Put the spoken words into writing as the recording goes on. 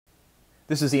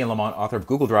This is Ian Lamont, author of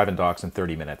Google Drive and Docs in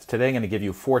 30 Minutes. Today I'm going to give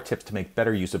you 4 tips to make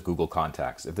better use of Google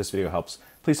Contacts. If this video helps,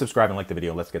 please subscribe and like the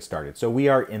video. Let's get started. So we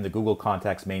are in the Google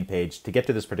Contacts main page. To get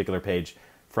to this particular page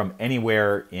from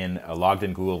anywhere in a logged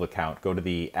in Google account, go to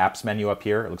the Apps menu up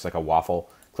here. It looks like a waffle.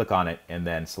 Click on it and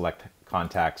then select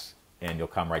Contacts and you'll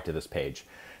come right to this page.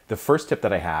 The first tip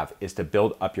that I have is to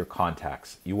build up your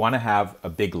contacts. You want to have a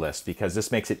big list because this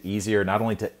makes it easier not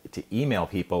only to email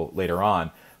people later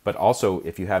on, but also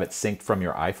if you have it synced from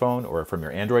your iPhone or from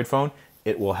your Android phone,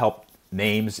 it will help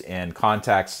names and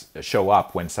contacts show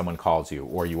up when someone calls you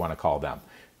or you want to call them.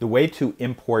 The way to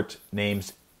import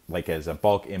names, like as a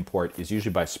bulk import, is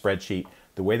usually by spreadsheet.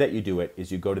 The way that you do it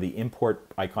is you go to the import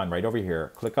icon right over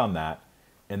here, click on that,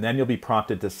 and then you'll be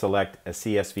prompted to select a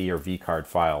CSV or vCard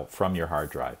file from your hard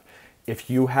drive.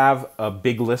 If you have a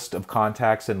big list of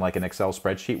contacts in like an Excel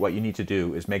spreadsheet, what you need to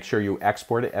do is make sure you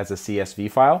export it as a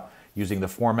CSV file using the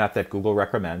format that Google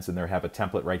recommends, and they have a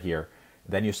template right here.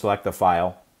 Then you select the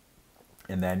file,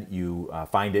 and then you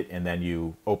find it, and then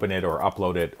you open it or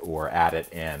upload it or add it,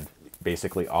 and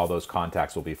basically all those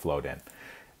contacts will be flowed in.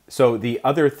 So the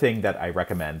other thing that I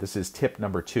recommend, this is tip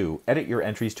number 2, edit your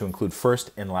entries to include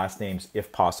first and last names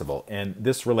if possible. And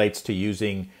this relates to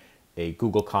using a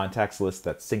Google Contacts list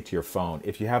that's synced to your phone.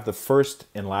 If you have the first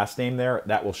and last name there,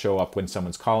 that will show up when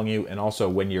someone's calling you, and also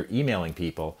when you're emailing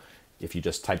people. If you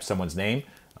just type someone's name,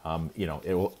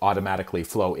 it will automatically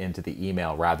flow into the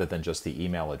email rather than just the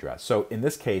email address. So in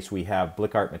this case, we have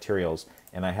Blick Art Materials,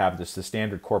 and I have just the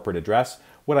standard corporate address.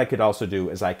 What I could also do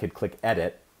is I could click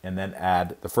Edit and then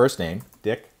add the first name,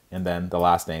 Dick, and then the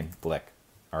last name, Blick.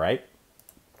 All right?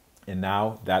 And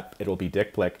now that it'll be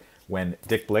Dick Blick. When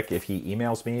Dick Blick, if he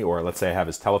emails me, or let's say I have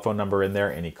his telephone number in there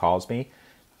and he calls me,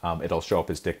 it'll show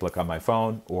up as Dick Blick on my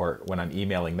phone, or when I'm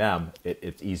emailing them,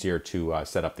 it's easier to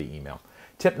set up the email.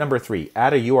 Tip number 3,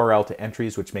 add a URL to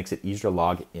entries, which makes it easier to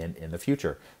log in the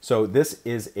future. So this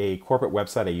is a corporate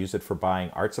website. I use it for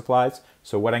buying art supplies.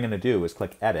 So what I'm going to do is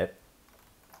click Edit,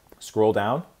 scroll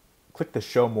down, click the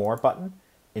Show More button,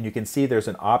 and you can see there's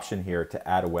an option here to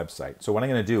add a website. So what I'm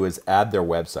going to do is add their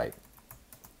website.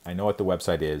 I know what the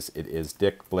website is. It is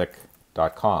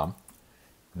dickblick.com.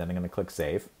 And then I'm going to click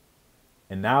Save.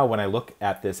 And now when I look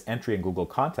at this entry in Google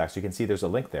Contacts, you can see there's a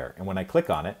link there. And when I click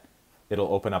on it,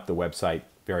 it'll open up the website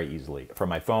very easily from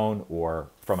my phone or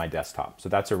from my desktop. So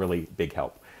that's a really big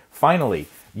help. Finally,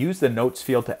 use the Notes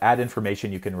field to add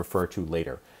information you can refer to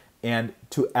later. And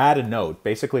to add a note,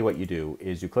 basically what you do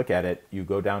is you click Edit, you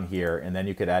go down here, and then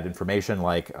you could add information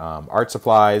like art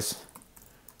supplies.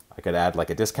 I could add like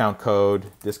a discount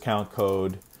code,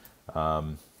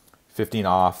 15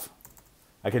 off.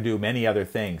 I could do many other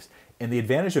things. And the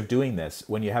advantage of doing this,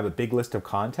 when you have a big list of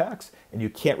contacts and you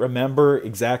can't remember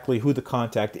exactly who the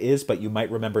contact is, but you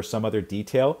might remember some other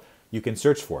detail, you can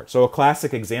search for it. So a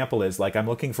classic example is like I'm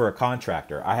looking for a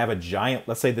contractor. I have a giant,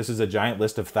 let's say this is a giant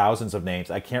list of thousands of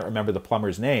names. I can't remember the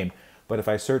plumber's name, but if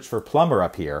I search for plumber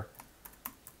up here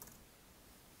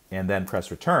and then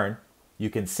press return, you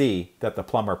can see that the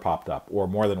plumber popped up, or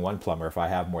more than one plumber if I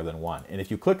have more than one. And if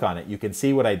you click on it, you can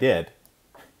see what I did.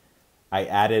 I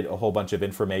added a whole bunch of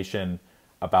information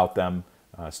about them.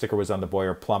 Sticker was on the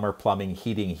boiler, plumber, plumbing,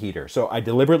 heating, heater. So I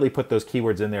deliberately put those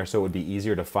keywords in there so it would be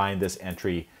easier to find this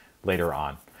entry later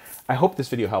on. I hope this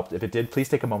video helped. If it did, please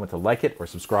take a moment to like it or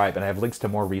subscribe, and I have links to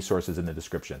more resources in the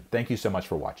description. Thank you so much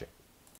for watching.